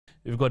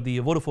We've got the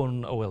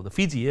Vodafone, the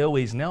Fiji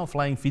Airways now,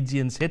 Flying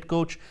Fijians head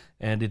coach,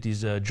 and it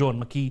is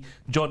John Mckee.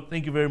 John,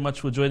 thank you very much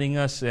for joining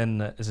us.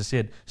 And as I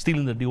said, still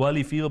in the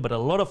Diwali feel, but a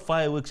lot of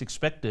fireworks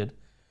expected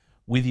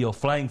with your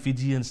Flying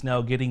Fijians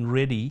now getting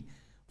ready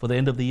for the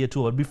end of the year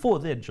tour. But before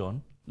that,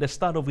 John, let's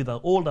start off with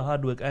all the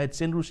hard work. I had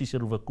Senrusi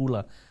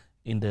Seruvakula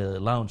in the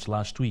lounge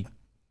last week.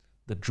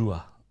 The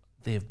Drua,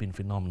 they've been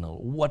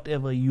phenomenal.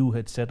 Whatever you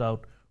had set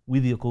out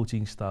with your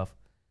coaching staff,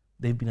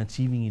 they've been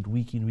achieving it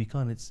week in, week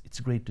on. It's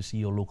great to see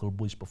your local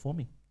boys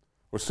performing.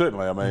 Well,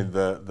 certainly. I mean,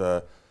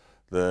 the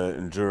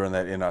Endure and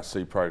that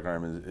NRC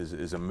program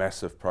is a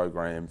massive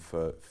program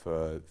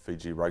for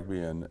Fiji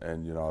rugby,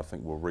 and you know, I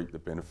think we'll reap the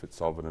benefits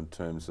of it in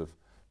terms of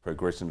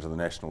progression to the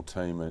national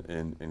team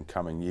in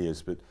coming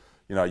years. But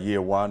you know,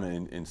 year one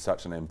in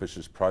such an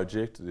ambitious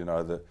project, you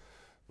know, that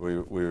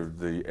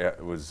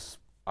it was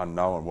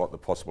unknown what the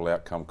possible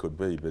outcome could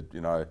be. But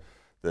you know,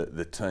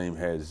 the team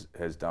has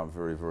done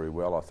very, very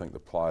well. I think the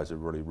players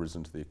have really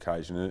risen to the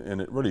occasion,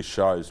 and it really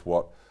shows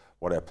what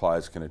our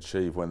players can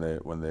achieve when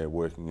they're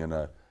working in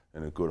a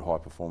good high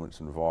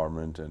performance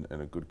environment and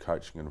a good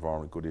coaching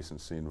environment, good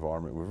S&C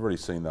environment. We've really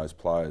seen those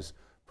players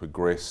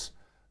progress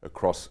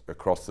across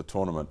the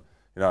tournament.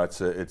 You know,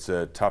 it's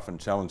a tough and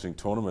challenging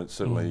tournament. It's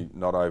certainly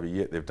not over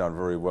yet. They've done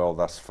very well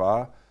thus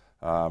far.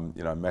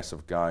 You know,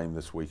 massive game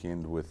this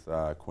weekend with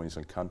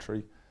Queensland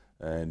Country.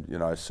 And you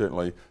know,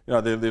 certainly, you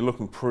know, they're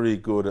looking pretty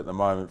good at the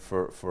moment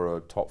for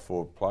a top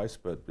 4 place.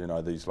 But you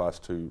know, these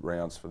last 2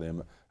 rounds for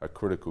them are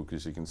critical,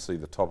 because you can see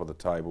the top of the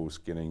table is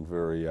getting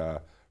very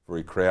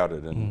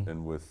crowded,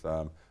 and with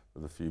a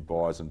few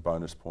buys and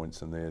bonus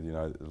points in there, you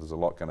know, there's a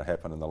lot going to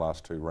happen in the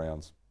last 2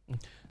 rounds.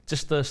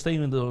 Just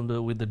staying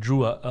with the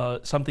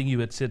Drua, something you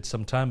had said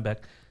some time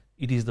back.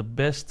 It is the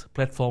best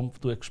platform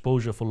to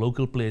exposure for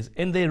local players,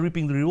 and they're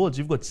reaping the rewards.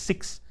 You've got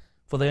 6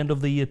 for the end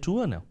of the year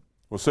tour now.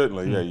 Well,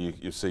 certainly, yeah.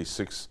 You see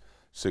six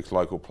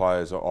local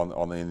players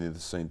on the end of the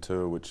scene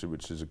tour, which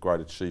is a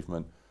great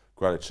achievement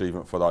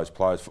for those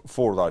players.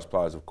 4 of those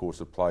players, of course,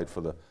 have played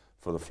for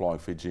the Flying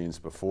Fijians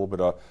before.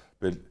 But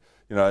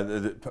you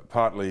know,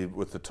 partly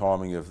with the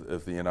timing of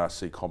the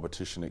NRC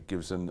competition, it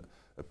gives a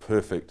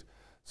perfect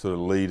sort of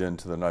lead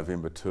into the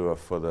November tour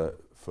for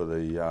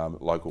the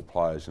local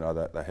players. You know,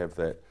 that they have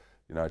that,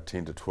 you know,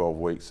 10 to 12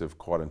 weeks of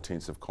quite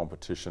intensive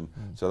competition.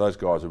 So those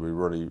guys will be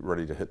really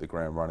ready to hit the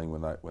ground running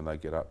when they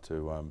get up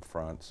to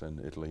France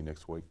and Italy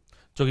next week.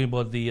 Talking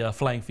about the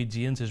Flying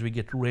Fijians as we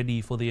get ready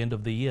for the end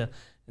of the year,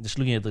 and just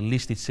looking at the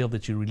list itself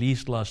that you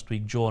released last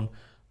week, John,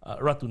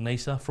 Ratu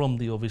Nesa from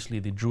obviously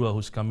the Drua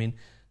who's come in.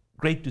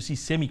 Great to see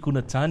Semi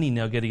Kunatani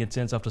now getting a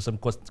chance after some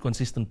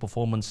consistent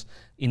performance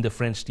in the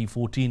French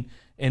T14.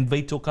 And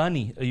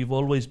Veitokani, you've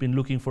always been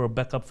looking for a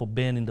backup for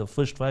Ben in the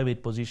first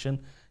 5'8"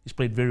 position. He's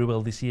played very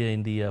well this year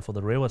in for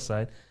the Rewa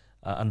side.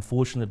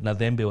 Unfortunate,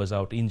 Nadembe was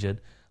out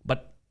injured.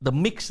 But the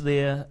mix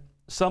there,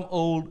 some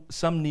old,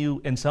 some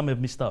new, and some have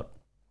missed out.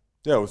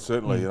 Yeah, well,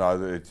 certainly, you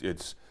know,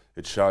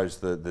 it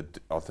shows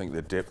I think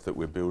the depth that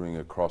we're building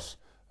across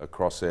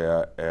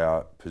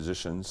our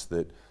positions,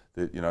 that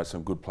you know,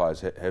 some good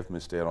players have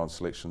missed out on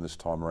selection this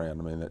time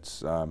around. I mean,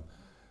 that's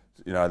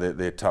you know,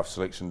 they're tough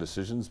selection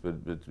decisions, but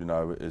you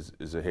know,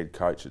 as a head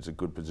coach, it's a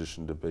good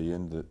position to be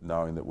in,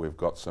 knowing that we've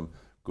got some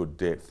good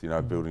depth, you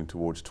know, building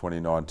towards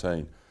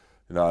 2019.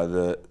 You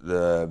know,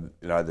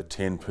 the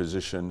 10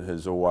 position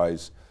has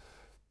always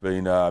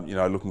been, you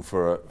know, looking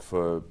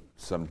for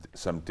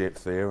some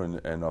depth there,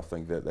 and I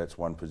think that's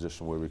one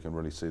position where we can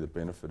really see the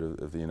benefit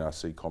of the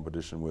NRC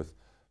competition, with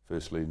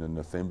firstly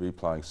Nathembi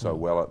playing so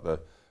well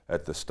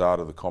at the start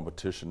of the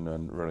competition,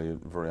 and really a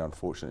very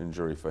unfortunate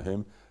injury for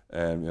him.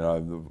 And you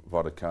know,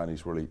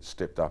 Vodakani's really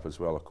stepped up as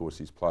well. Of course,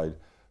 he's played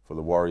for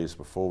the Warriors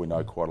before. We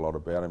know quite a lot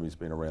about him. He's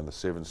been around the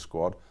 7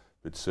 squad.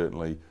 But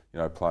certainly, you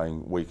know,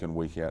 playing week in,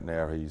 week out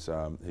now, he's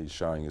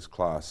showing his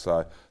class.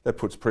 So that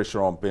puts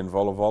pressure on Ben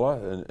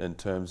Volavola in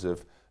terms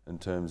of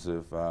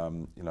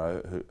you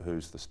know,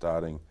 who's the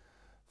starting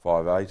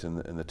 5'8"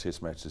 in the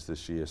Test matches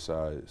this year.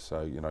 So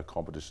you know,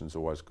 competition's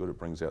always good. It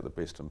brings out the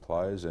best in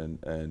players, and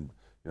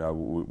you know,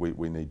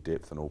 we need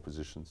depth in all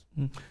positions.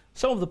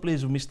 Some of the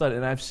players who missed out,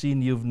 and I've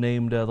seen you've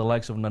named the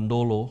likes of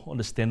Nandolo on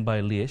the standby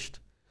list,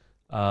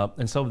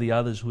 and some of the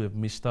others who have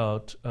missed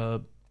out.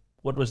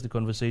 What was the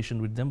conversation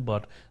with them?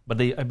 But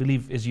they, I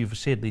believe, as you've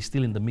said, they're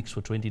still in the mix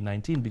for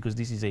 2019, because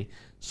this is a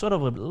sort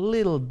of a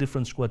little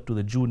different squad to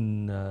the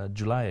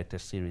July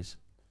Test series.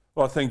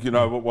 Well, I think, you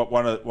know,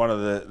 one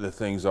of the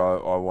things I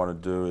want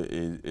to do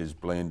is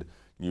blend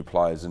new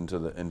players into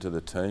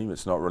the team.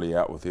 It's not really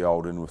out with the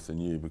old, in with the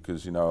new,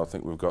 because you know, I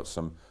think we've got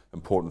some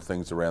important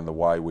things around the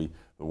way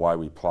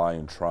we play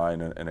and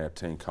train, and our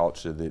team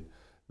culture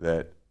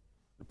that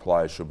the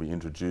players should be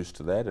introduced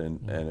to that,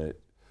 and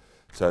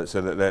So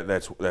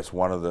that's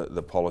one of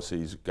the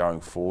policies going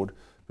forward.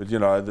 But you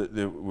know,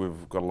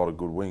 we've got a lot of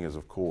good wingers,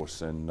 of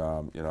course, and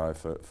you know,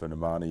 for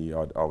Nemani,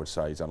 I would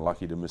say he's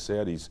unlucky to miss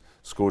out. He's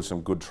scored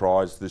some good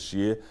tries this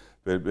year,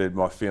 but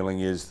my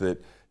feeling is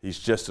that he's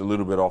just a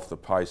little bit off the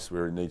pace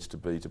where he needs to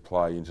be to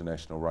play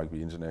international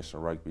rugby.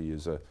 International rugby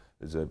is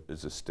is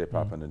a step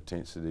up in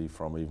intensity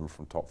even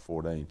from top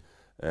 14.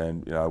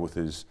 And with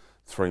his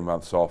 3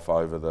 months off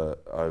over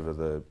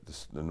the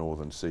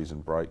northern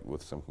season break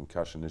with some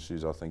concussion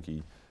issues, I think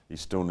he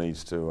still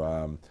needs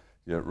to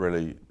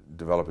really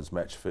develop his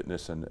match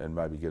fitness and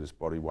maybe get his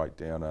body weight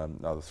down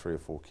another 3 or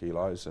 4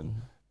 kilos, and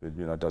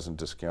doesn't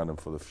discount him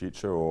for the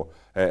future. Or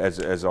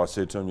as I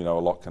said to him, a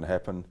lot can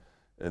happen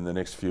in the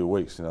next few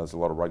weeks. There's a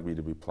lot of rugby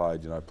to be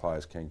played.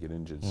 Players can get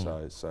injured,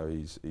 so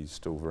he's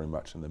still very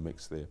much in the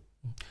mix there.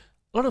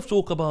 A lot of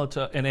talk about,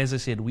 and as I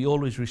said, we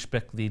always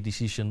respect the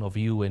decision of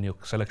you and your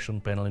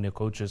selection panel and your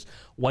coaches.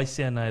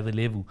 Waisea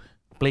Levu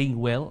playing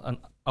well, and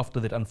after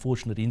that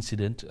unfortunate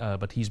incident,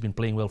 but he's been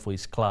playing well for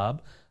his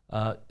club.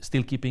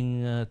 Still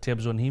keeping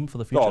tabs on him for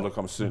the future? Oh, look,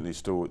 I'm certainly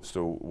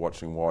still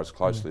watching Wise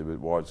closely, but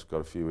Wise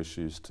got a few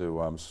issues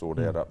to sort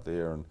out up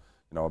there, and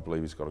I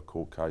believe he's got a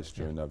court case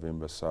during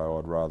November, so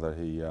I'd rather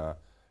he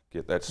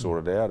get that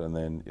sorted out, and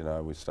then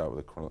we start with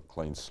a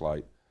clean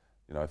slate,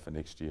 for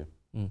next year.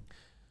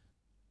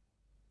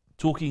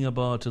 Talking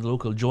about the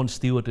local John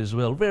Stewart as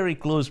well, very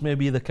close,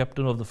 maybe the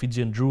captain of the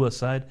Fijian Drua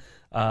side,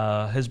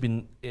 has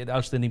been an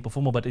outstanding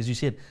performer, but as you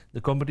said,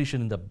 the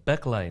competition in the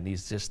back line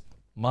is just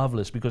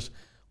marvellous, because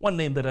one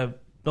name that I've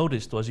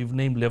noticed was you've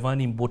named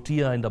Levani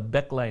Mbotia in the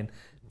back line,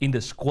 in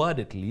the squad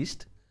at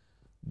least,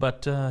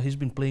 but he's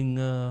been playing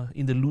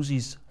in the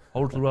Lusies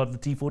all throughout the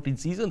T14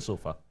 season so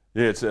far.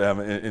 Yeah, it's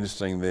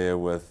interesting there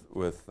with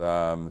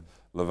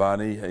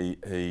Levani.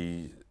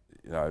 He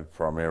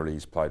primarily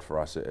he's played for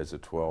us as a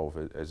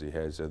 12, as he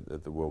has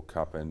at the World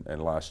Cup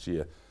and last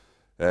year.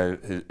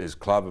 His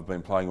club have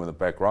been playing him in the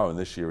back row, and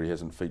this year he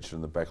hasn't featured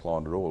in the back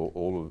line at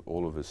all.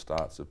 All of his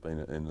starts have been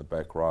in the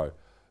back row.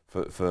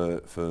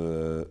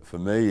 For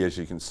me, as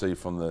you can see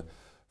from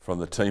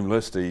the team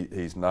list,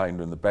 he's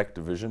named in the back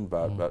division,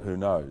 but who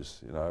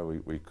knows?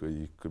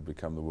 He could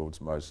become the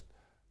world's most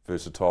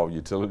versatile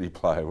utility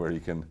player, where he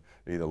can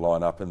either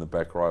line up in the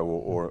back row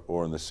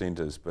or in the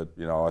centres. But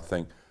I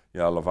think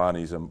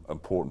Levani's an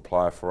important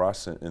player for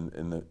us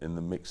in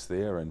the mix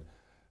there,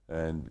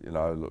 and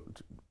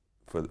look,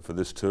 for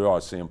this tour, I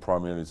see him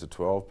primarily as a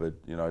 12,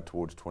 but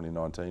towards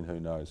 2019, who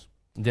knows?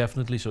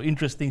 Definitely. So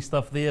interesting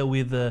stuff there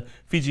with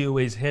Fiji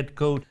Airways head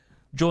coach.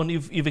 John,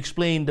 you've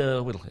explained,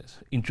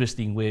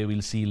 interesting way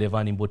we'll see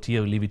Levani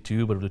Mbotia. We'll leave it to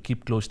you, but we'll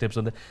keep close steps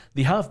on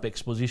the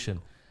halfbacks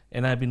position.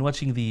 And I've been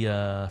watching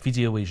the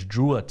Fiji Airways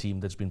Drua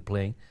team that's been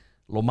playing.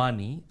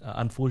 Lomani,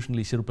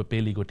 unfortunately,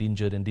 Sirupapeli got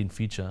injured and didn't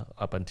feature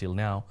up until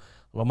now.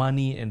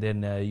 Lomani, and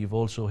then you've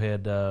also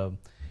had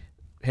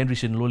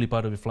Henderson Loli,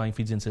 part of the Flying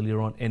Fijians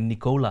earlier on, and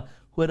Nicola,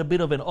 who had a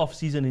bit of an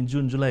off-season in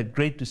June, July.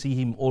 Great to see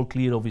him all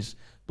clear of his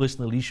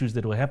personal issues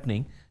that were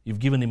happening. You've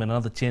given him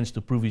another chance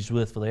to prove his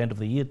worth for the end of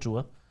the year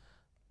tour.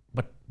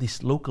 But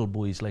these local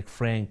boys like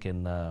Frank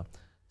and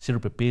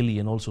Sirupapeli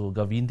and also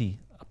Gavindi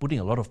are putting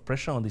a lot of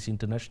pressure on these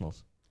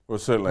internationals. Well,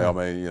 certainly, I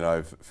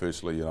mean,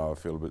 firstly, I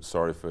feel a bit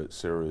sorry for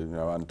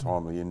Siru,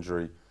 untimely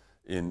injury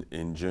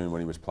in June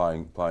when he was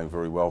playing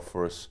very well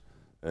for us,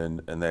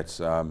 and that's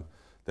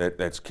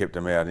kept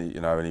him out,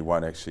 and he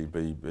won't actually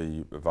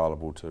be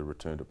available to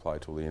return to play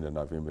till the end of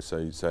November.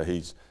 So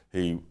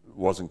he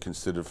wasn't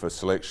considered for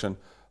selection.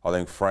 I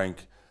think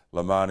Frank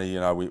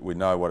Lamani, we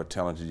know what a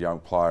talented young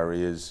player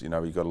he is. He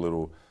got a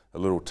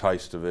little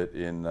taste of it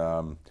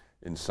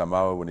in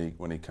Samoa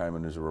when he came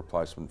in as a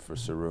replacement for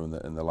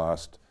Siru in the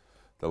last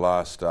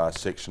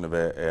section of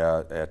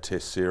our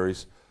Test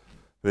series.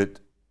 But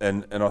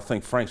and I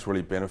think Frank's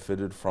really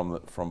benefited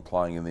from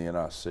playing in the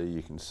NRC.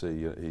 You can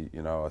see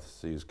I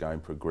see his game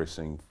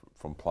progressing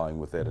from playing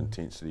with that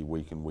intensity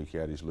week in, week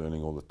out. He's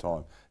learning all the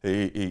time.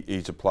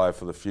 He's a player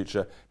for the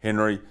future.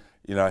 Henry,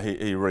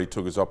 he really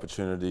took his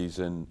opportunities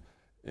in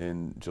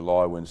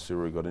July when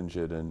Siru got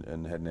injured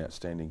and had an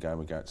outstanding game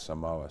against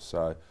Samoa.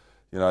 So,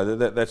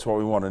 that's what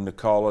we want. And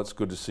Nicola, it's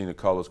good to see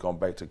Nicola's gone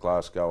back to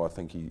Glasgow. I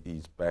think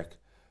he's back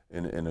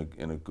in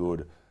a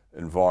good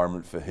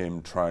environment for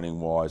him, training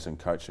wise and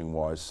coaching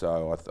wise.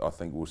 So I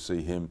think we'll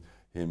see him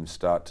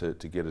start to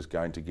get his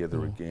game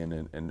together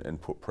again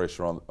and put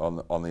pressure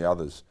on the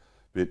others.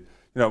 But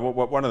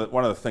one of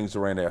the things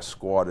around our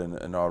squad,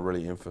 and I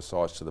really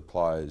emphasised to the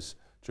players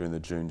during the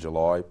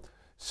June-July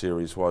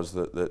series, was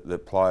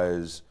that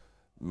players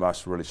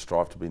must really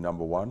strive to be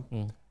number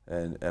one.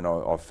 And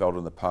I've felt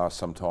in the past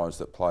sometimes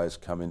that players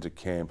come into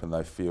camp and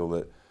they feel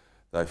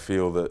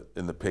that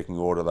in the pecking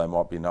order they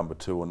might be number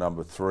 2 or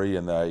number 3,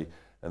 and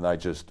they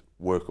just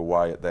work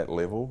away at that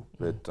level.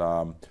 But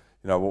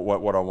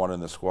what I want in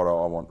the squad,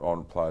 I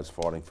want players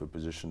fighting for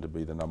position to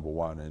be the number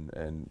 1.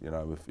 And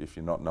if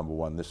you're not number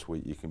 1 this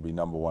week, you can be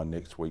number 1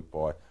 next week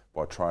by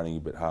training a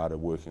bit harder,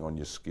 working on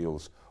your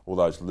skills, all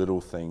those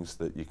little things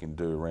that you can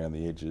do around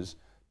the edges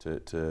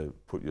to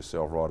put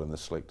yourself right in the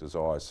selector's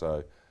eye.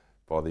 So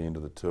by the end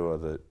of the tour,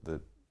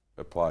 that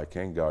a player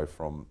can go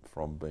from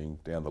being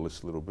down the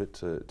list a little bit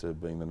to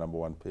being the number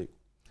 1 pick.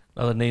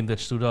 Another name that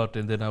stood out,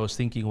 and then I was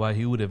thinking why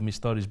he would have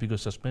missed out is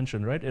because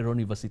suspension, right?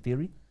 Eroni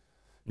Vasiteri?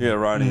 Yeah,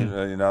 Ronnie,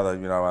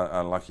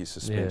 unlucky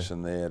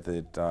suspension there.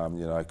 That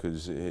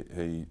because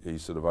he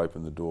sort of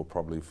opened the door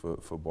probably for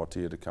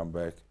Botia to come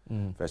back.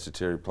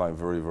 Vasateri playing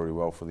very, very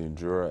well for the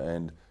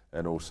Endura,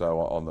 and also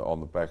on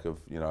the back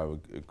of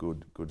a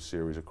good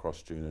series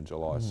across June and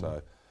July.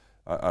 So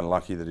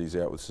unlucky that he's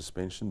out with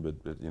suspension, but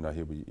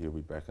he'll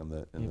be back in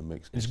the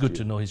mix. It's good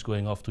to know he's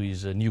going off to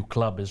his new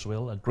club as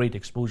well. A great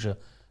exposure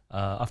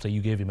after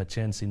you gave him a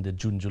chance in the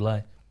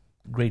June-July.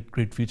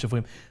 Great future for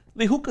him.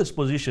 The hooker's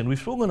position, we've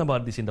spoken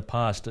about this in the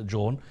past,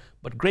 John,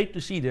 but great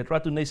to see that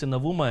Ratu Nathan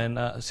Navuma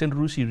and St.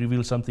 Rusi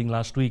revealed something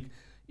last week.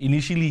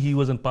 Initially, he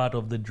wasn't part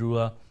of the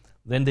Drua.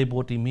 Then they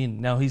brought him in.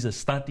 Now he's a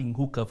starting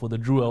hooker for the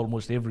Drua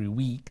almost every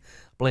week,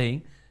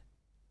 playing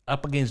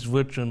up against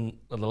veteran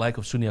the like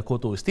of Sunia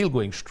Koto, is still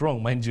going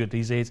strong, mind you, at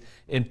his age,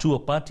 and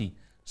Tuapati.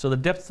 So the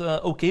depth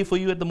okay for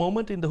you at the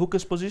moment in the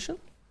hooker's position?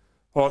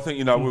 Well, I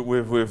think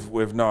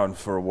we've known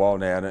for a while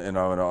now,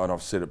 and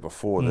I've said it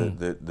before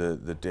that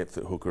the depth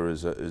at hooker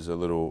is a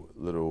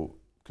little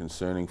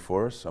concerning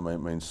for us. I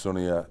mean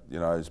Sunia,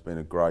 has been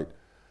a great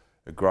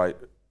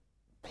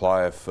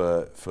player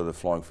for the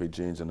Flying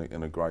Fijians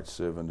and a great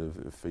servant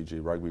of Fiji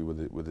rugby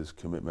with his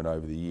commitment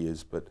over the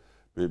years. But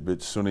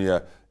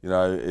Sunia,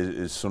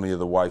 is Sunia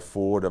the way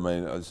forward? I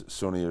mean,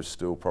 Sunia is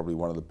still probably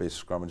one of the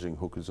best scrummaging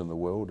hookers in the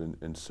world,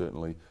 and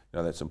certainly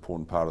that's an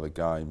important part of the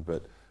game.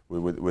 But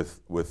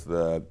with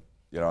the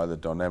the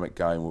dynamic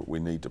game we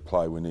need to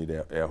play, we need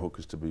our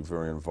hookers to be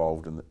very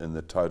involved in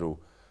the total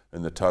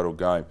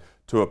game.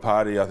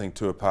 I think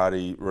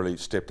Tuapati really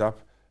stepped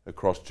up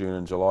across June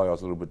and July. I was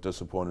a little bit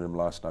disappointed in him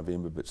last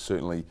November, but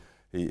certainly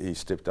he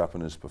stepped up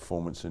in his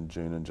performance in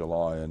June and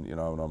July, and and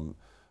I'm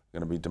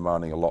going to be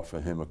demanding a lot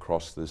for him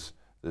across this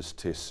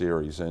Test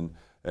series. And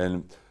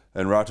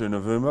Ratu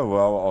Navuma,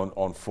 well,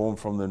 on form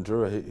from the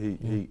Endura,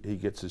 he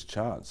gets his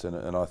chance,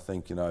 and I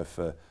think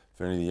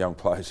for any young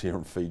players here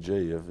in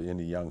Fiji, if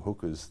any young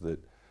hookers that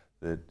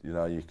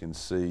you can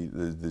see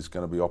there's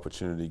going to be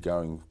opportunity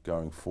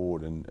going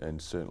forward,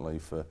 and certainly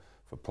for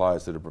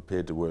players that are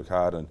prepared to work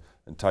hard and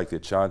take their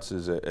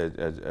chances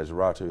as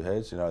Ratu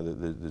has,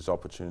 there's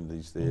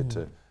opportunities there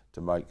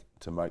to make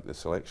the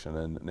selection.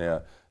 And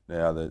now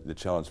the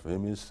challenge for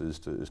him is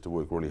to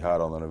work really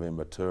hard on the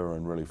November tour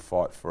and really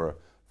fight for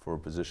a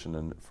position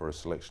and for a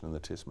selection in the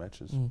Test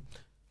matches.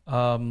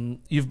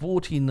 You've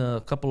brought in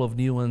a couple of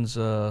new ones.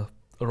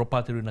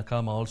 Ropatiri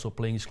Nakama also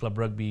playing his club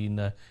rugby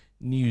in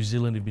New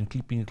Zealand. We've been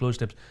keeping close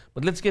steps.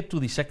 But let's get to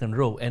the second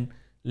row. And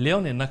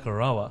Leone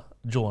Nakarawa,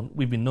 John,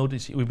 we've been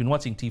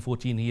watching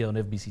T14 here on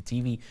FBC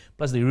TV,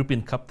 plus the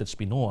European Cup that's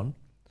been on.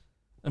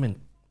 I mean,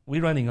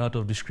 we're running out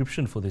of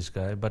description for this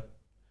guy, but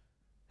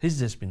he's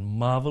just been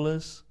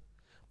marvelous.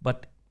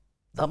 But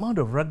the amount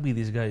of rugby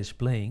this guy is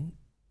playing,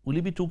 will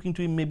you be talking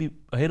to him maybe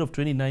ahead of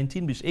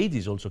 2019, because age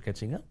is also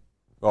catching up?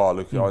 Oh,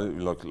 look,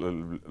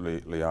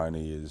 Leone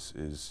is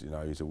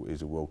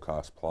he's a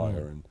world-class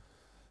player,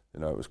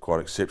 and it was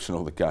quite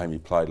exceptional the game he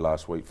played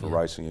last week for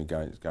racing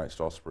against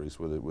Ospreys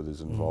with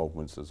his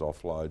involvements, his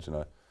offloads.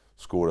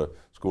 Scored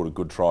a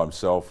good try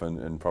himself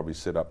and probably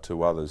set up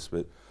two others.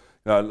 But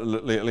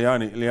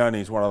Leone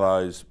is one of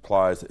those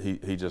players that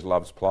he just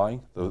loves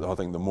playing. I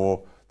think the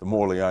more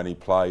Leone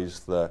plays,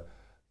 the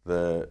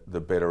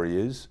better he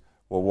is.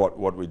 Well,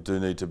 what we do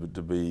need to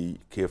be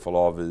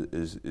careful of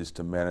is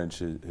to manage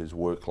his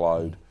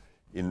workload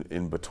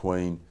in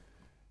between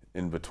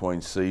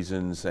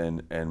seasons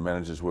and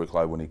manage his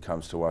workload when he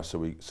comes to us,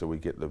 so we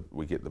get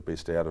the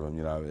best out of him.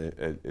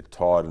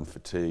 Tired and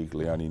fatigued,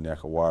 Leone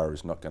Nakawara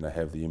is not going to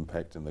have the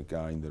impact in the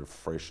game that a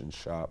fresh and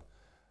sharp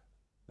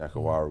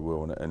Nakawara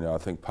will. And I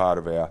think part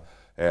of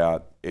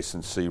our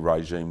S&C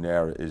regime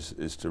now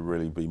is to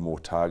really be more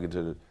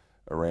targeted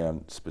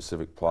around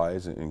specific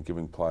players and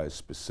giving players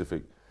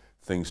specific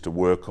things to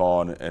work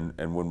on,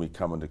 and when we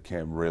come into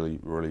camp,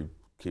 really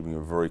keeping a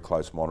very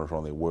close monitor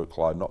on their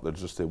workload, not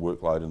just their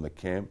workload in the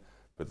camp,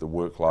 but the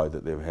workload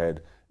that they've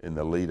had in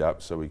the lead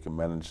up, so we can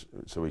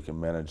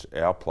manage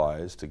our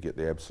players to get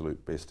the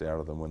absolute best out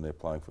of them when they're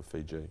playing for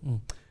Fiji.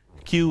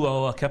 Q,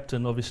 our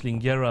captain, obviously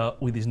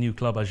Nguera, with his new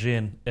club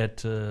Agen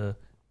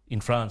in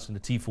France in the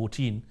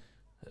T14,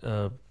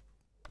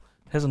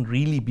 hasn't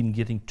really been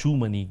getting too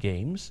many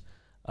games.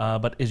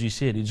 But as you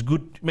said, it's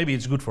good. Maybe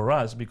it's good for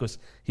us because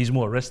he's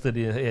more rested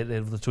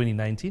of the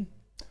 2019.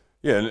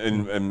 Yeah,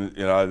 and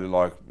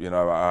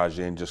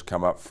Agen just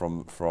come up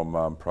from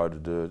Pro de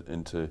Deux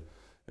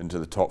into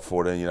the top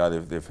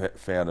 14. They've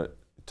found a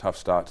tough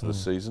start to the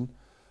season,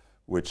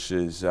 which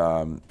is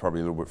probably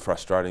a little bit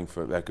frustrating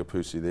for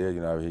Akapusi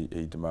there.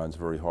 He demands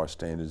very high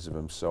standards of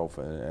himself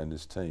and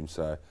his team.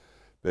 So,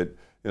 but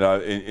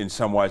in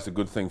some ways, the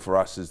good thing for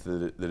us is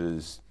that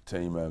his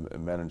team are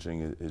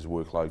managing his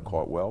workload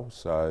quite well.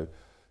 So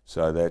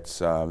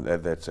that's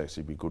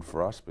actually be good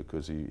for us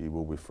because he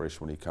will be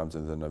fresh when he comes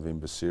into the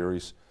November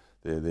series.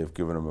 They've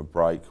given him a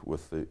break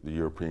with the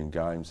European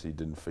games. He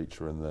didn't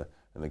feature in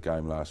the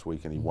game last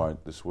week, and he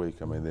won't this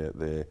week. I mean,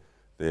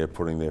 they're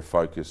putting their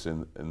focus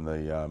on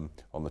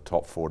the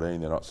top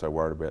 14. They're not so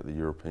worried about the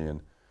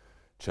European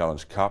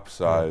Challenge Cup.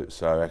 So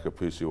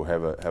Akapusi will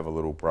have a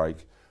little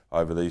break.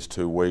 over these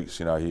 2 weeks,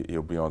 you know,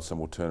 he'll be on some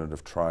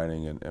alternative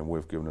training, and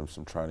we've given him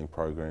some training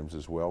programs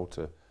as well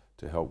to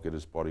help get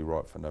his body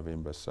right for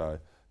November. So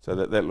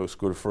that looks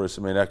good for us.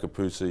 I mean,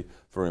 Akapusi,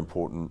 very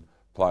important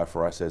player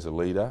for us as a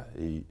leader.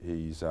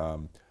 He's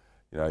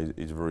you know,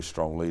 he's a very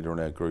strong leader in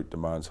our group,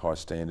 demands high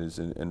standards,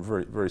 and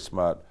very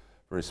smart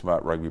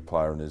rugby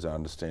player in his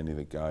understanding of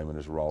the game and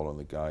his role in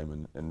the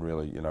game, and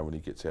really, you know, when he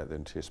gets out there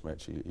in Test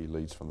match, he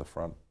leads from the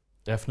front.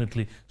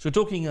 Definitely. So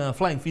talking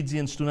Flying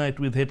Fijians tonight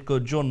with head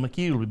coach John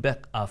Mckee. Will be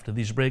back after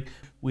this break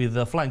with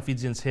Flying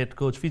Fijians head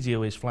coach, Fiji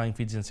Airways Flying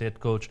Fijians head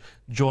coach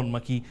John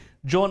Mckee.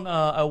 John,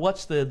 I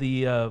watched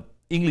the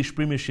English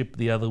Premiership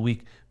the other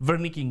week,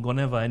 Vernick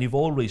Ngoneva, and you've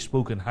always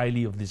spoken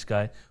highly of this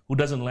guy who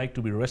doesn't like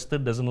to be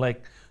rested, doesn't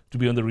like to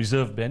be on the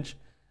reserve bench.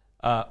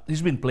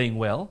 He's been playing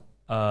well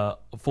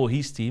for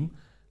his team,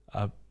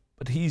 but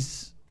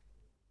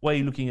why are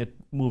you looking at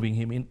moving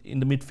him in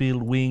the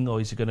midfield wing,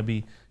 or is he going to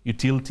be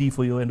utility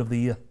for your end of the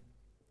year?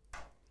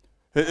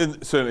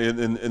 Certainly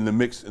in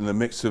the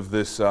mix of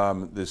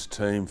this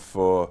team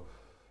for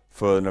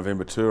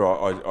November tour,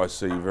 I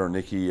see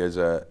Vernick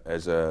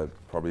as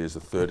probably as a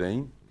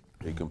 13.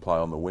 He can play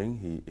on the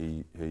wing.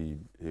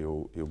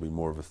 He'll be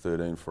more of a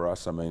 13 for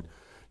us. I mean,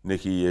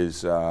 Nicky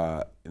is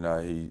you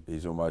know,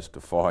 he's almost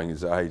defying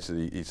his age.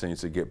 He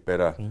seems to get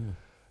better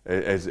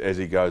as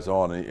he goes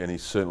on, and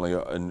he's certainly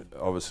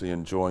obviously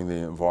enjoying the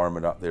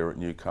environment up there at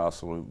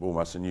Newcastle.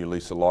 Almost a new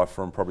lease of life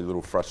for him. Probably a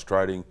little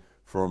frustrating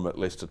for him at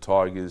Leicester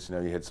Tigers. You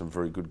know, he had some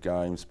very good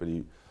games, but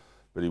he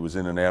was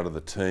in and out of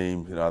the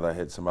team. You know, they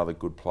had some other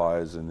good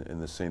players in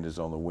the centres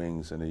on the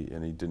wings, and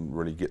he didn't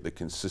really get the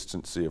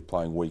consistency of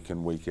playing week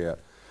in, week out.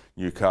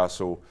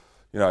 Newcastle,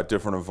 you know, a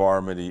different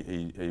environment.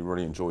 He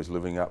really enjoys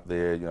living up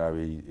there. You know,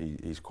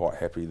 he's quite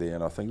happy there,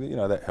 and I think that, you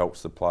know, that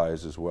helps the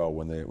players as well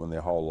when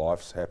their whole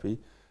life's happy.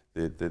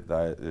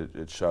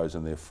 It shows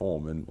in their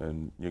form,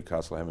 and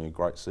Newcastle are having a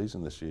great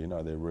season this year. You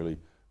know, they're really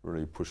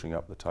pushing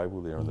up the table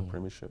there in the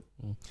Premiership.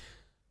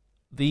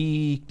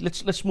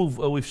 Let's move.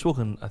 We've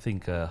spoken, I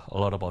think, a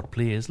lot about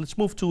players. Let's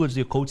move towards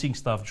your coaching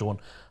staff, John.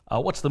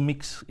 What's the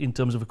mix in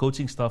terms of a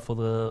coaching staff for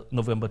the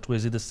November tour?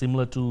 Is it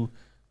similar to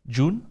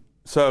June?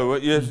 So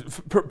yeah,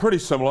 pretty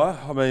similar.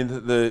 I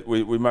mean,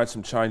 we made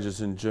some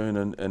changes in June,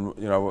 and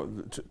you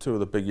know, two of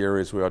the big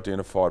areas we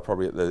identified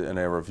probably in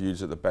our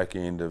reviews at the back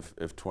end of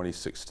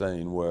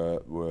 2016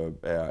 were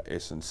our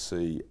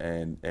S&C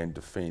and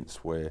defence,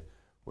 where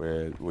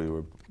we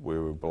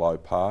were below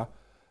par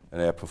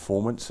in our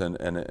performance and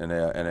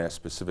our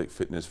specific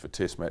fitness for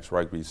Test match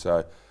rugby.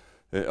 So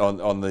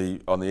on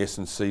the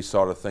S&C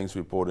side of things,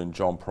 we brought in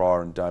John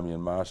Pryor and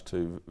Damien Marsh,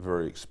 two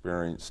very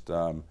experienced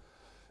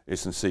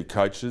S&C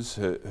coaches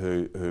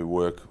who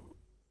work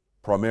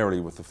primarily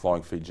with the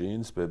Flying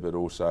Fijians, but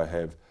also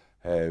have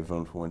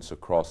influence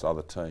across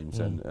other teams.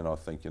 And I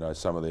think, you know,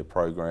 some of their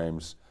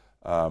programs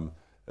are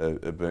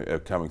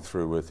coming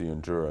through with the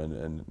Endura,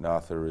 and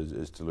Natha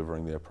is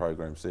delivering their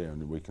programs there,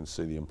 and we can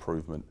see the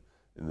improvement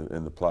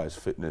in the players'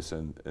 fitness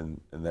in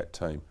that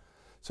team.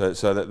 So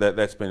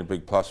that's been a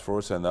big plus for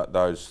us, and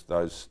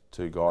those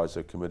two guys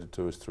are committed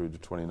to us through to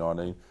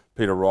 2019.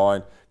 Peter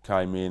Ryan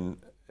came in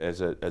as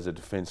a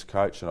defence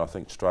coach, and I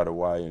think straight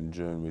away in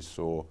June we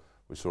saw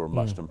a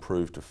much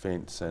improved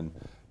defence, and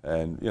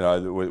you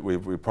know,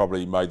 we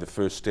probably made the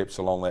first steps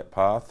along that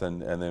path,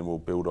 and then we'll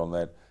build on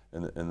that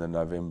in the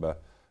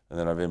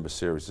November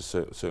series.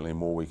 There's certainly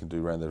more we can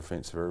do around the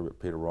defence area, but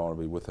Peter Ryan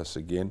will be with us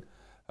again.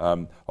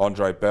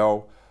 Andre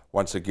Bell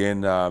once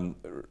again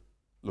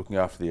looking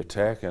after the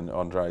attack, and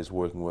Andre is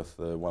working with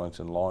the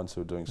Wellington Lions,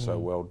 who are doing so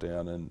well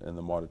down in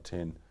the Mitre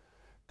 10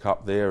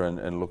 Cup there,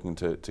 and looking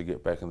to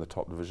get back in the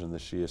top division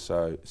this year.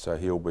 So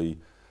he'll be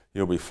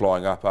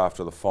flying up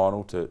after the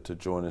final to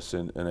join us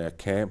in our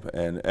camp,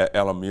 and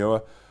Alan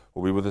Muir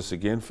will be with us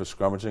again for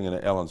scrummaging,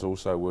 and Alan's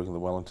also working the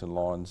Wellington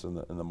Lions in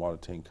the Mitre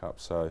 10 Cup.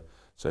 So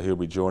he'll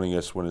be joining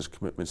us when his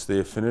commitments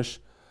there finish.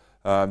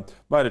 Made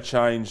a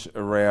change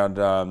around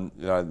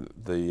you know,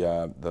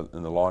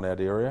 in the line-out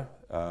area.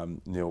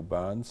 Neil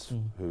Barnes,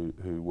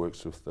 who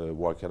works with the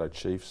Waikato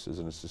Chiefs as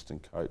an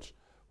assistant coach,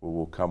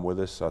 will come with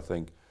us. I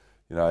think,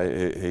 you know,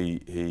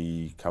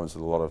 he comes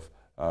with a lot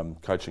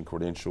of coaching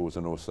credentials,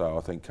 and also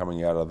I think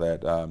coming out of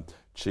that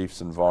Chiefs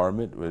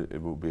environment,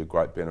 it will be a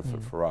great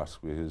benefit for us,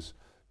 because,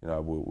 you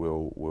know,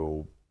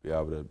 we'll be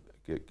able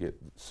to get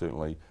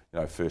certainly, you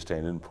know,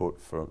 first-hand input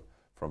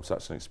from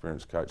such an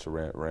experienced coach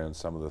around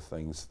some of the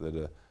things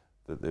that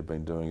they've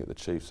been doing at the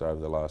Chiefs over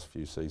the last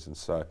few seasons.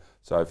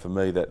 So for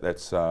me,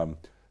 that's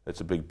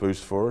a big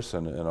boost for us,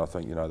 and I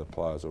think, you know, the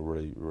players will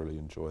really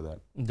enjoy that.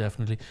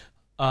 Definitely.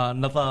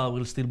 Natha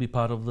will still be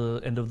part of the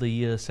end of the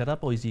year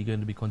setup, or is he going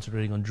to be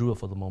concentrating on Drua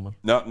for the moment?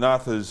 No,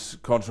 Natha's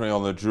concentrating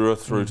on the Drua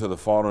through to the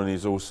final, and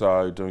he's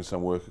also doing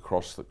some work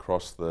across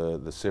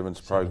the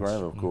Sevens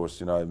program. Of course,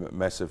 you know,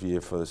 massive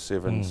year for the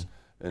Sevens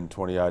in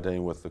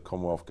 2018 with the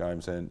Commonwealth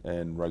Games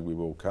and Rugby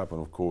World Cup, and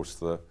of course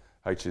the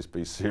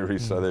HSB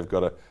series. So they've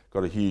got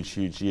a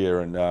huge year,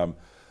 and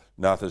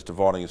Natha's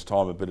dividing his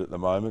time a bit at the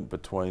moment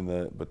between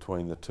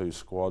the two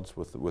squads,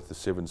 with the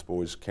Sevens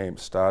boys camp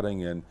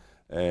starting,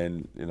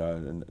 and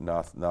and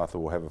Natha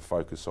will have a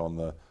focus on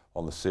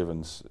the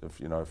sevens,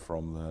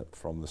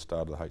 from the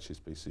start of the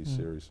HSBC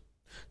series.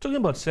 Talking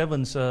about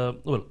sevens,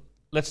 well,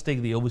 let's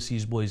take the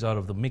overseas boys out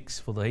of the mix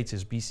for the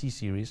HSBC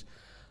series.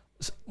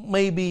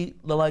 Maybe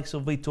the likes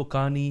of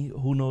Veitokani,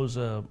 who knows,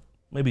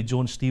 maybe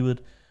John Stewart,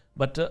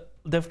 but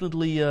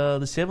definitely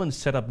the sevens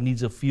setup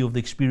needs a few of the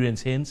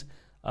experienced hands.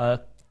 I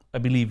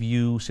believe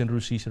you,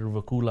 Senrusi,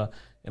 Seruvakula,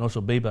 and also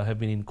Beba have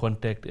been in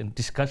contact and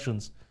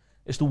discussions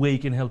as to where you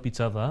can help each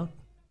other out.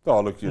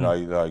 Oh, look,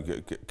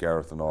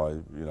 Gareth and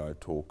I,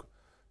 talk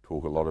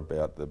a lot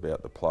about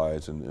the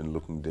players and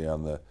looking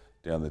down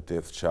the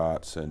depth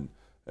charts,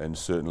 and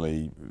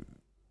certainly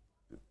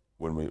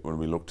when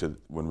we look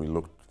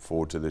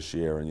forward to this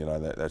year,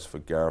 and that's for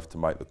Gareth to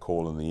make the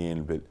call in the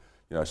end. But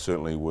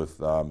certainly with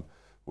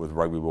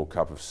Rugby World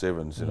Cup of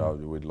Sevens,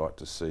 we'd like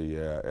to see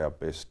our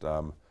best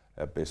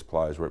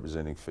players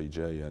representing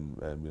Fiji,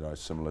 and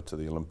similar to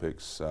the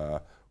Olympics,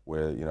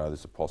 where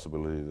there's a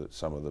possibility that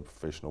some of the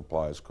professional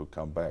players could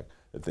come back.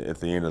 At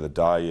the end of the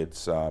day,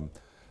 it's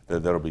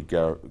that'll be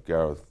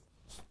Gareth's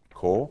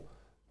call,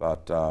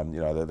 but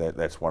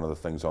that's one of the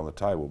things on the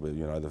table.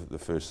 But the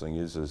first thing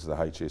is the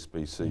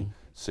HSBC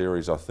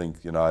series. I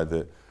think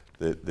that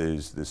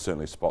there's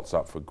certainly spots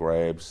up for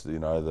grabs.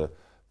 The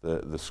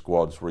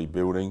squad's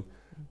rebuilding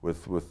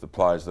with the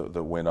players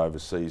that went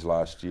overseas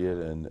last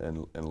year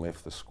and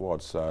left the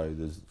squad. So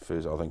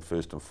I think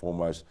first and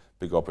foremost,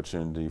 big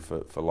opportunity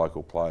for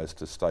local players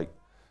to stake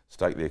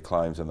their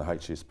claims in the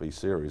HSB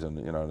series, and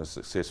a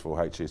successful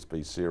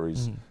HSB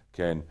series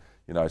can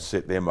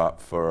set them up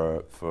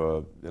for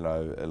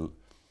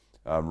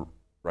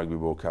Rugby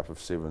World Cup of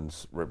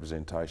Sevens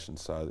representation.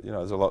 So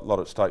there's a lot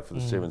at stake for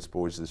the Sevens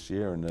boys this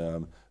year,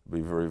 and be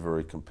very,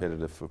 very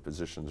competitive for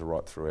positions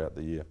right throughout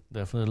the year.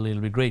 Definitely,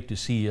 it'll be great to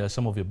see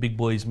some of your big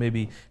boys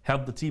maybe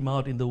help the team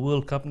out in the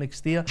World Cup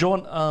next year.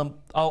 John, our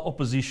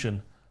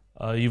opposition,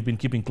 you've been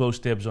keeping close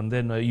tabs on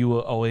them. You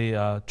were away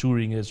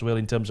touring as well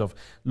in terms of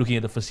looking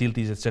at the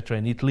facilities, etc.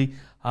 in Italy.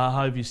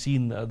 How have you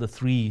seen the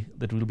three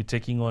that we'll be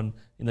taking on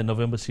in the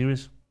November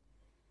series?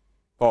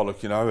 Oh,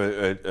 look,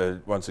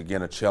 once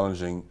again, a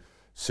challenging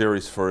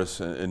series for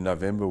us in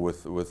November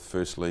with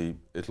firstly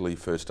Italy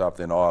first up,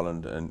 then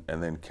Ireland, and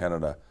then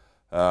Canada.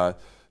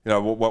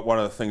 One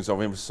of the things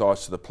I've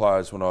emphasised to the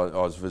players when I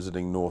was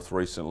visiting North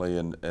recently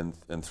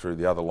and through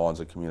the other lines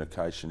of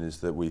communication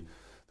is that we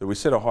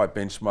set a high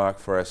benchmark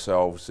for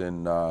ourselves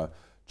in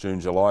June,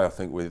 July. I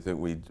think we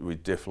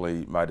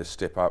definitely made a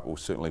step up, or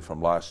certainly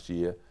from last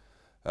year.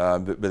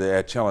 But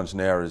our challenge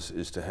now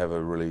is to have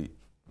a really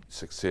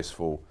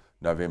successful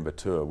November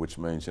tour, which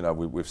means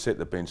we've set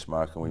the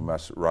benchmark and we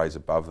must raise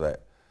above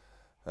that.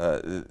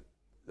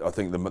 I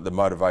think the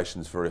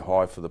motivation is very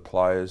high for the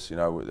players.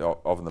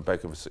 On the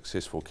back of a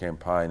successful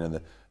campaign, and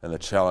the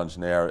challenge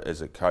now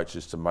as a coach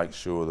is to make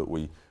sure that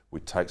we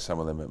take some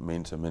of the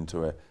momentum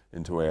into our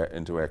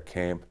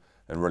camp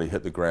and really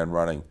hit the ground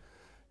running.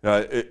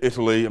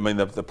 Italy. I mean,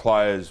 the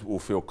players will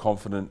feel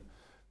confident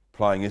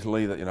playing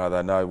Italy. That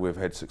they know we've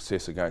had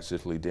success against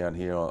Italy down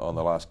here on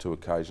the last two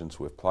occasions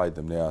we've played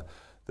them. Now,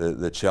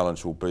 the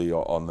challenge will be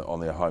on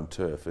their home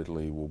turf.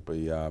 Italy will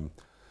be a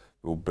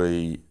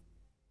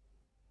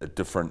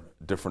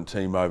different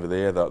team over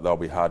there. They'll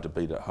be hard to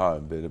beat at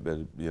home, but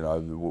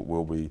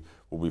we'll be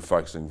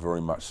focusing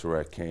very much through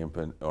our camp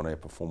and on our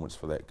performance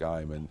for that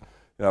game. And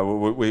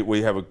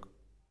we have a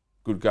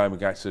good game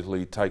against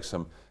Italy. Take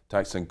some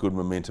good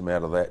momentum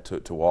out of that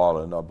to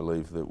Ireland. I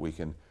believe that we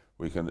can.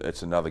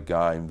 It's another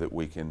game that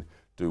we can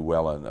do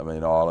well in. I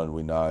mean, Ireland,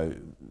 we know,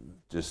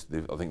 I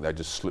think they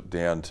just slipped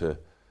down to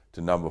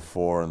number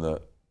 4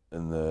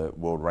 in the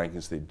world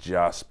rankings. They're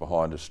just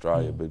behind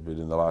Australia, but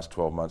in the last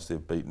 12 months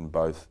they've beaten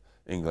both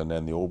England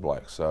and the All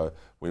Blacks. So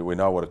we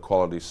know what a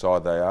quality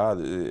side they are.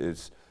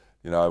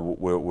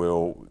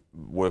 We'll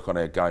work on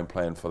our game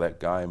plan for that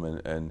game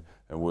and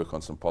work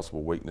on some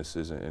possible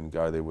weaknesses and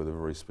go there with a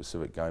very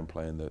specific game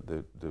plan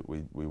that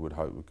we would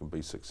hope we can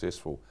be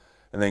successful.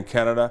 And then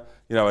Canada,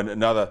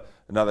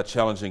 another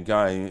challenging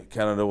game.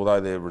 Canada,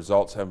 although their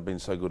results haven't been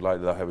so good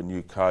lately, they'll have a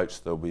new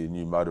coach. There'll be a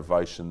new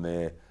motivation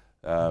there.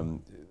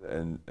 And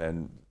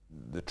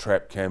the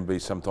trap can be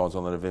sometimes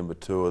on the November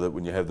tour that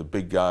when you have the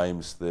big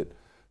games that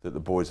the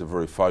boys are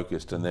very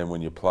focused, and then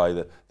when you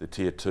play the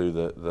tier 2,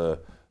 the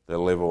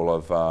level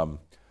of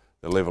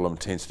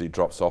intensity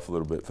drops off a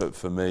little bit.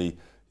 For me,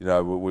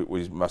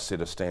 we must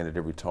set a standard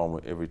every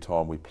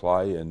time we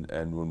play,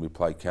 and when we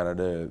play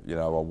Canada,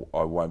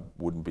 I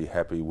wouldn't be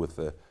happy with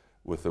a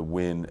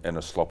win and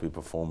a sloppy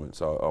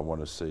performance. I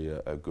want to see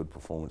a good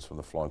performance from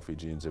the Flying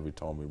Fijians every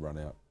time we run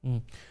out.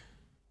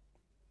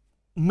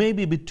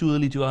 Maybe a bit too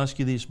early to ask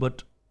you this,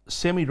 but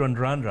Semi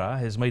Radradra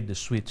has made the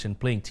switch and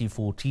playing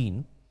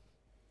T14.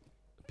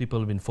 People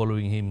have been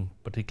following him,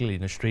 particularly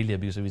in Australia,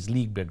 because of his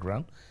league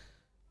background.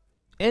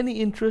 Any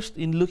interest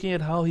in looking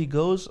at how he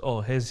goes,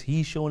 or has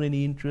he shown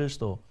any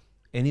interest, or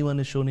anyone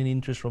has shown any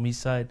interest from his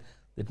side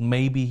that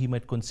maybe he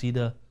might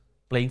consider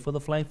playing for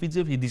the Flying Fijians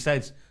if he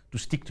decides to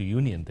stick to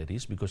Union, that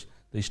is, because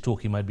there's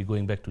talk he might be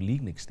going back to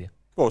league next year?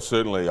 Well,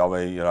 certainly. I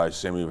mean, you know,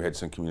 Sammy, we've had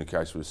some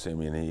communication with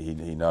Sammy, and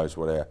he knows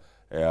what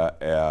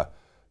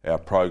our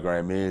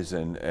program is,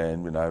 and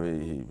you know,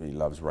 he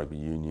loves rugby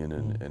union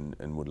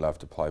and would love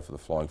to play for the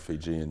Flying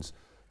Fijians.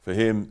 For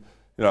him,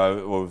 you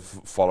know, we'll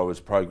follow his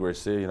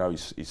progress there. You know,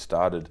 he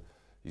started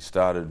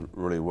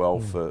really well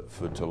for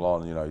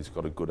Toulon. You know, he's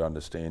got a good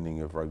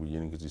understanding of rugby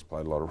union because he's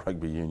played a lot of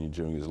rugby union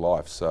during his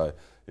life. So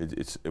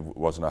it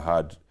wasn't a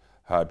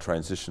hard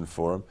transition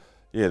for him.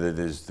 Yeah,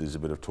 there's a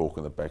bit of talk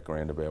in the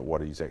background about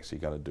what he's actually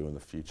going to do in the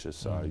future.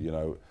 So you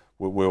know,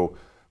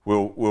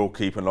 we'll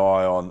keep an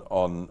eye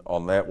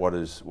on that. What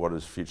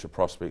his future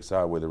prospects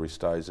are, whether he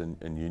stays in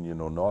union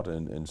or not,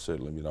 and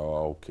certainly, you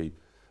know,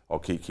 I'll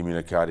keep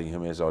communicating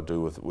him as I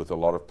do with a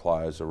lot of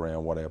players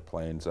around what our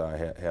plans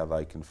are, how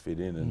they can fit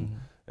in,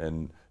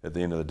 and at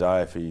the end of the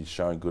day, if he's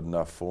showing good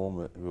enough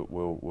form,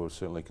 we'll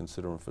certainly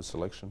consider him for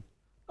selection.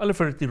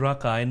 Alifere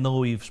Raka, I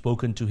know you've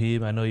spoken to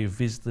him, I know you've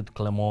visited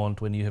Clermont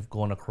when you have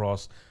gone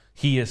across.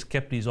 He has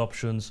kept his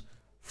options,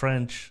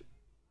 French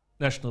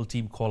national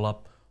team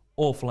call-up,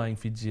 or Flying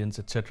Fijians,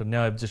 etc.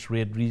 Now I've just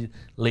read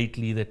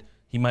lately that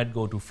he might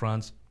go to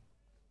France.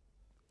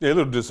 Yeah, a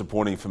little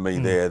disappointing for me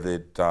there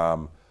that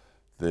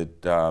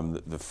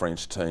the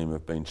French team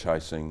have been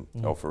chasing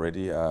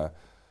Alfiretti.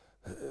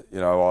 You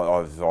know,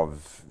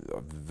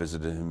 I've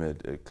visited him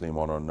at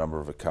Clermont on a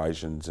number of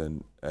occasions,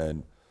 and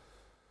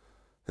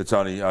it's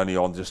only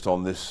on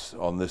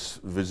this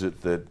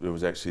visit that it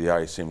was actually the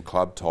ASM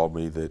club told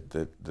me that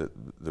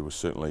there was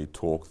certainly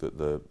talk that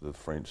the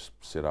French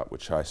set up were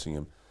chasing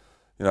him.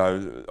 You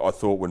know, I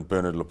thought when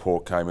Bernard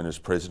Laporte came in as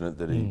president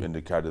that he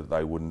indicated that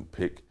they wouldn't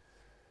pick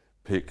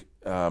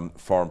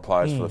foreign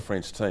players for the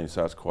French team.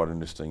 So it's quite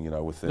interesting. You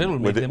know,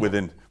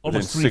 within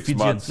 6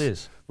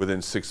 months,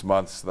 within 6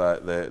 months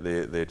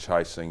they're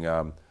chasing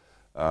a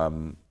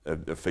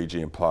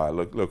Fijian player.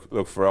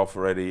 Look for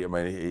Alfiretti. I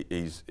mean,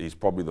 he's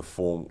probably the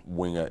form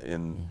winger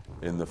in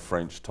the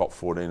French top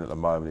 14 at the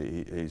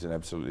moment. He's an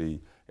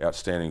absolutely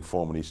outstanding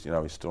form, and he's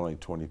still only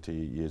 22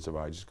 years of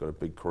age. He's got a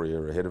big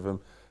career ahead of him.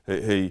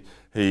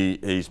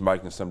 He's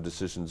making some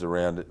decisions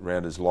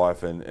around his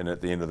life, and at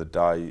the end of the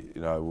day,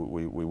 you know,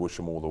 we wish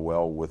him all the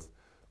well with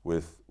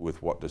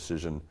what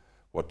decision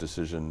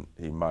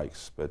he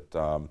makes. But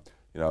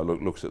you know,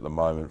 looks at the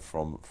moment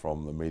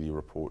from the media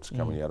reports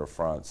coming out of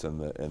France and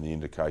the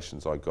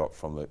indications I got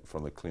from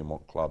the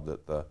Clermont club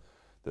that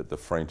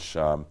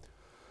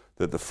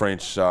the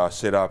French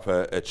set up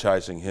are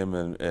chasing him,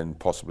 and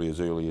possibly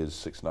as early as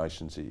Six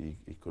Nations he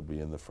could be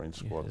in the French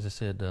squad. Yeah, as I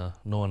said,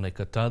 Noah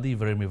Nekatadi,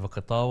 Veremi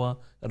Vakatawa,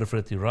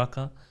 Alifere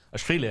Raka.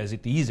 Australia, as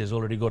it is, has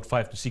already got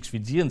 5 to 6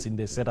 Fijians in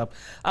their setup.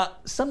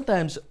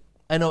 Sometimes,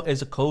 I know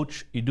as a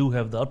coach, you do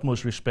have the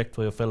utmost respect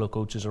for your fellow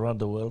coaches around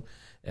the world,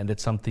 and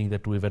that's something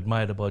that we've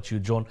admired about you,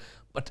 John.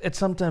 But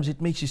sometimes it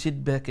makes you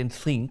sit back and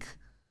think,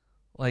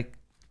 like,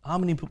 how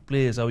many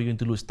players are we going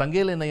to lose?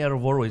 Tangele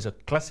Nayaravoro is a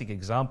classic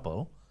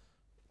example.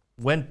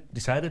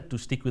 Decided to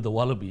stick with the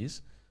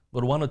Wallabies,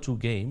 but 1 or 2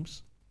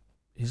 games,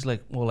 he's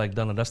like more like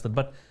done and dusted.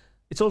 But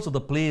it's also the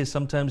players.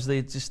 Sometimes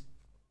the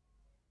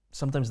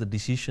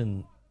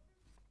decision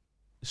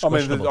is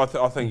questionable.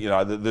 I think you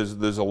know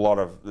there's a lot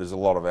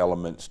of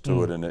elements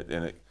to it, and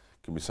it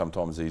can be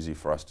sometimes easy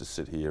for us to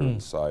sit here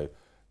and say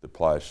the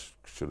players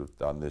should have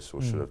done this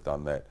or should have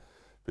done that.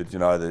 But you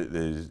know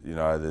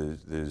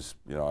there's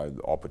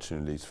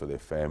opportunities for their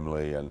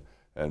family, and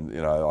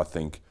you know I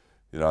think.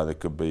 You know, they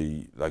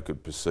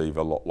could perceive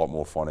a lot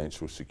more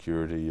financial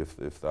security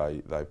if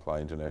they play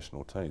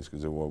international teams,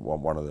 because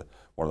one of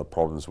the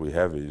problems we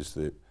have is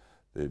that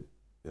you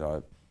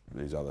know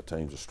these other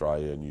teams,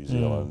 Australia, New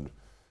Zealand,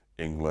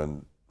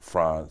 England,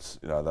 France,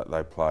 you know, that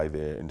they pay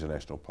their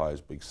international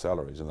players big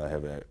salaries, and they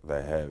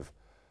have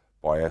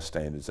by our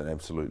standards an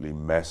absolutely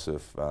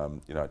massive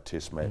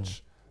test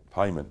match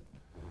payment.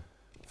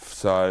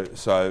 So.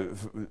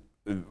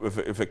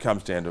 If it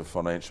comes down to a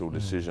financial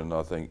decision,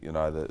 I think you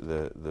know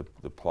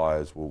the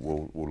players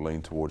will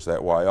lean towards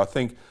that way. I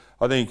think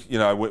you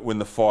know when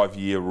the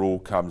 5-year rule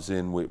comes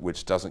in,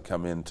 which doesn't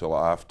come in till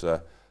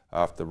after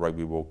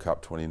Rugby World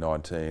Cup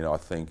 2019, I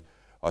think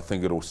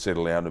it'll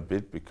settle down a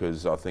bit,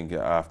 because I think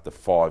after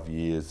 5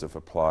 years, if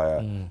a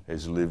player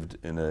has lived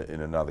in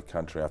another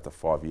country, after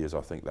 5 years,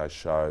 I think they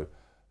show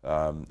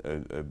a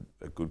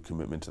good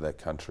commitment to that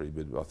country.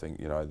 But I think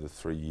you know the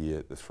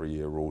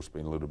 3-year rule's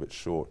been a little bit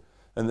short.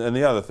 And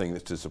the other thing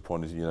that's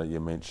disappointing, you know,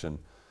 you mentioned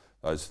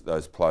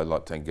those players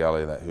like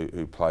Tangale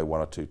who play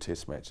 1 or 2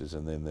 test matches,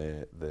 and then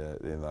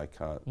they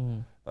can't,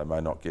 they may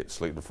not get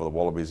selected for the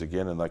Wallabies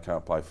again, and they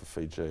can't play for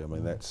Fiji. I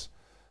mean, that's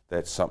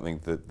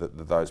something that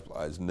those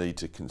players need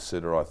to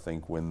consider, I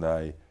think, when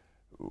they're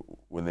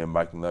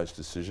making those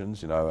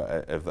decisions. You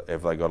know,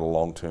 have they got a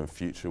long-term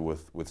future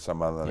with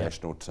some other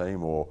national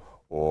team, or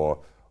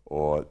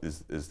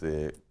is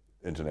their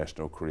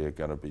international career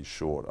going to be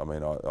short? I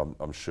mean,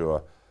 I'm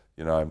sure.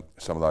 You know,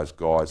 some of those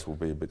guys will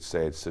be a bit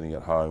sad sitting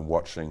at home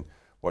watching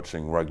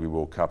Rugby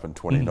World Cup in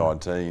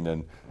 2019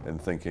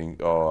 and thinking,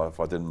 oh, if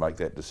I didn't make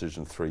that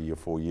decision 3 or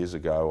 4 years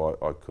ago,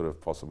 I could have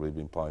possibly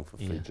been playing for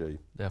Fiji.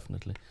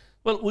 Definitely.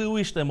 Well, we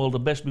wish them all the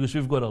best because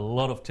we've got a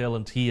lot of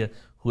talent here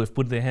who have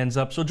put their hands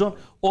up. So, John,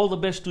 all the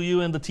best to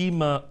you and the team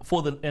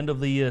for the end of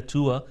the year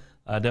tour.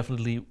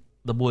 Definitely,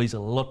 the boys a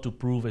lot to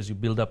prove as you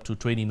build up to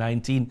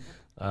 2019.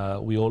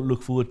 We all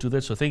look forward to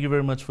that. So, thank you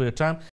very much for your time.